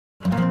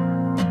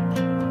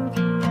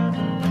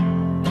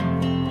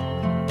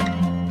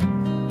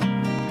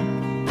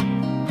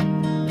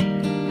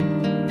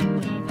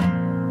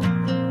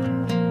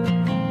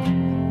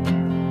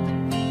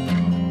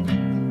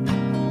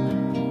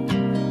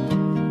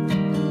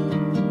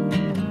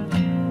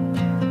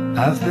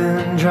I've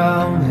been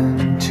drawn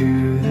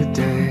into the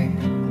day.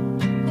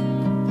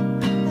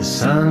 The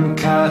sun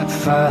caught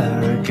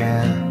fire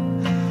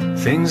again.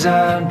 Things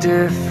are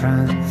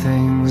different,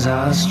 things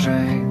are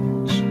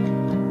strange.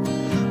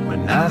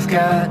 When I've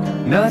got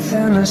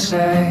nothing to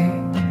say,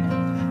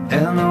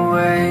 and the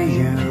way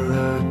you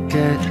look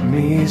at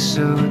me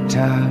so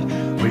tired.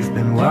 We've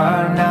been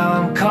wired, now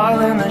I'm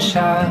calling the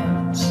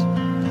shots,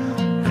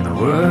 and the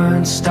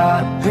words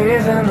start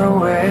paving the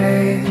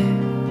way.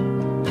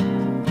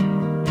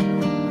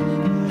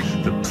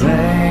 The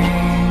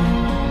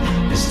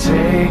plane is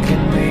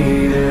taking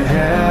me to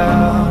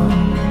hell,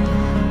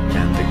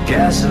 and the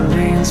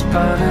gasoline's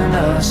burning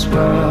us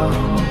well.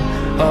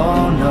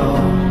 Oh no,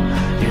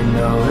 you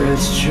know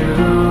it's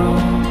true.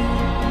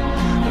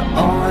 The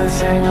only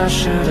thing I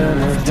shouldn't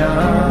have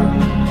done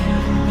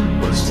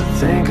was to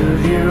think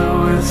of you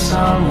with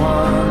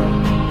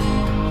someone.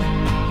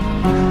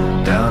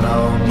 Down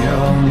on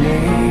your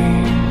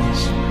knees,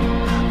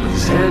 with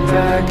his head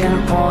back in a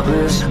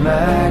pointless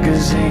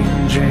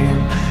magazine dream.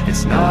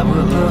 It's not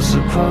what love's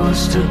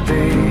supposed to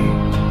be.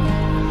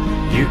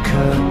 You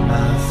cut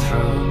my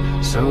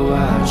throat, so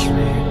watch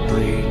me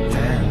bleed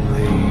and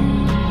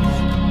leave.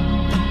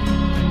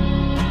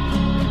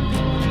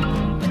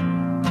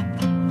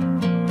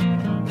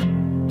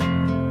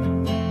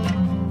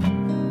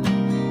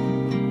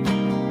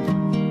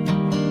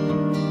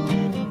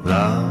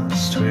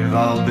 Lost, we've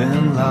all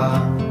been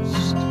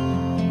lost.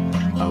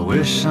 I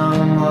wish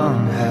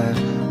someone had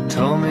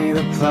told me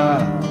the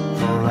plot,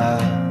 for I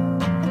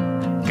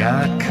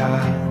got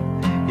caught,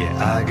 yeah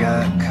I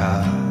got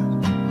caught.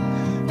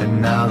 And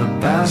now the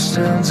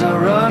bastards are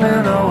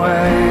running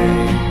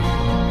away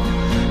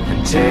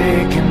and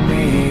taking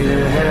me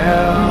to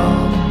hell,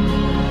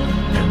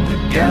 and the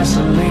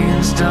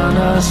gasoline's done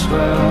us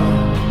well.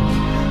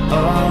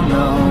 Oh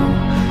no,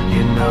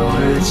 you know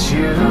it's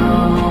you.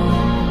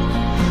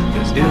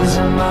 There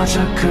isn't much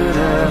I could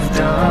have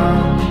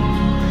done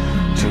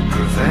to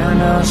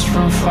prevent us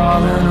from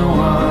falling to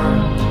one.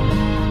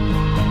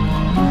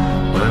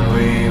 When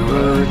we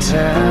were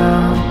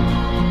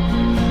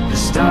 10, the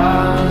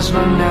stars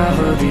were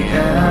never the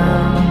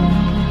end.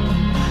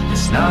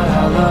 It's not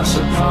how love's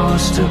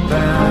supposed to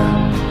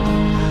bend.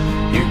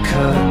 You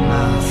cut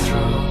my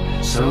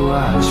throat, so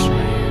watch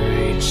me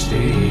reach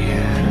the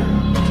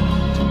end.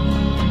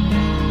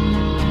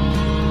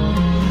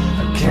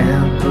 I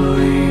can't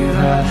believe I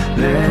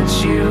let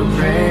you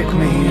break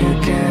me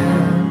again.